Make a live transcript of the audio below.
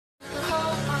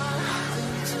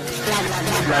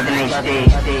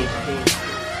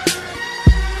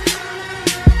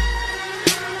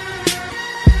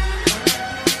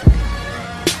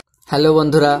Hello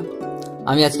বন্ধুরা,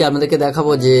 আমি আজকে আপনাদেরকে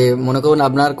দেখাবো যে মনে করুন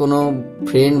আপনার কোনো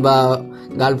ফ্রেন্ড বা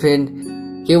গার্লফ্রেন্ড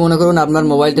কেউ মনে করুন আপনার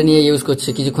মোবাইলটা নিয়ে ইউজ করছে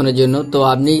কিছুক্ষণের জন্য। তো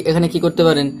আপনি এখানে কি করতে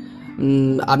পারেন,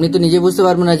 আপনি তো নিজে বুঝতে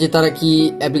পারবেন না যে তারা কি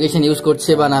অ্যাপ্লিকেশন ইউজ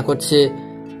করছে বা না করছে,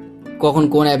 কখন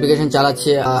কোন অ্যাপ্লিকেশন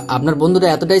চালাচ্ছে। আপনার বন্ধুরা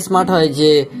এতটাই স্মার্ট হয়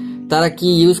যে তারা কি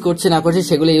ইউজ করছে না করছে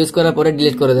সেগুলো ইউজ করার পরে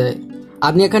ডিলিট করে দেয়।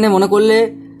 আপনি এখানে মনে করলে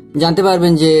জানতে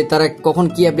পারবেন যে তারা কখন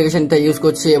কি অ্যাপ্লিকেশনটা ইউজ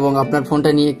করছে এবং আপনার ফোনটা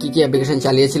নিয়ে কি কি অ্যাপ্লিকেশন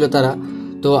চালিয়েছিল তারা।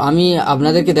 তো আমি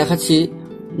আপনাদেরকে দেখাচ্ছি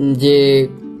যে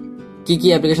কি কি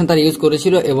অ্যাপ্লিকেশন তারা ইউজ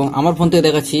করেছিল এবং আমার ফোন থেকে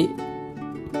দেখাচ্ছি।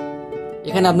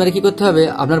 এখানে আপনারা কি করতে হবে,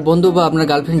 আপনার বন্ধু বা আপনার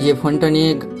গার্লফ্রেন্ড যে ফোনটা নিয়ে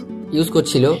ইউজ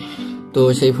করছিল তো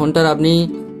সেই ফোনটার আপনি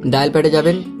ডায়াল প্যাডে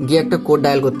যাবেন, গিয়ে একটা কোড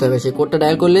ডায়াল করতে হবে। সেই কোডটা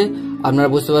ডায়াল করলে আপনারা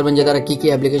বুঝতে পারবেন যে তারা কি কি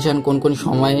অ্যাপ্লিকেশন কোন কোন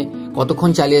সময়ে কতক্ষণ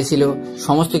চালিয়েছিল,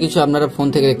 সমস্ত কিছু আপনারা ফোন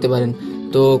থেকে দেখতে পারেন।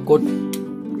 তো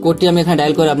কোডটি আমি এখানে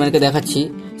ডায়াল করে আপনাদেরকে দেখাচ্ছি।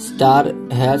 *#*#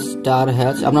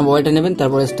 আপনার মোবাইলটা নেবেন,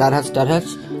 তারপরে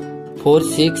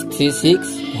 *#*4636#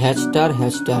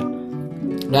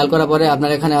 ডায়াল করার পরে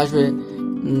আপনার এখানে আসবে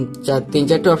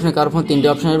 3-4টে অপশন, কার ফোন 3টে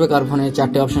অপশন আসবে, কার ফোনে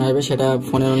 4টে অপশন আসবে, সেটা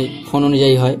ফোন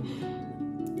অনুযায়ী হয়।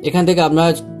 এখান থেকে আপনারা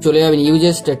চলে যাবেন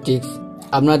ইউজার স্ট্যাটিস্টিক্স।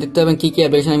 আপনারা দেখতে পাবেন কি কি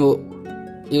অ্যাপ্লিকেশন আমি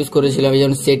ইউজ করেছিলাম,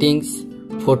 যেমন সেটিংস,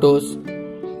 ফটোস,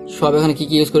 সব এখানে কি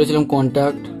কি ইউজ করেছিলাম,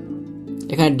 কন্ট্যাক্ট,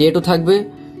 এখানে ডেটও থাকবে,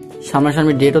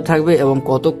 সামনাসামনি ডেটও থাকবে এবং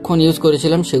কতক্ষণ ইউজ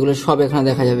করেছিলাম সেগুলো সব এখানে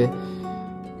দেখা যাবে।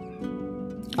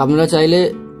 আপনারা চাইলে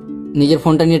নিজের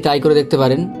ফোনটা নিয়ে ট্রাই করে দেখতে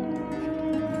পারেন।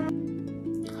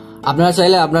 আপনারা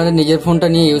চাইলে আপনাদের নিজের ফোনটা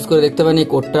নিয়ে ইউজ করে দেখতে পারেন এই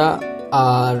কোডটা।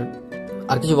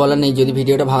 আর কিছু বলার নেই। যদি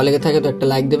ভিডিওটা ভালো লেগে থাকে তো একটা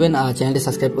লাইক দেবেন আর চ্যানেলটি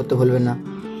সাবস্ক্রাইব করতে ভুলবেন না।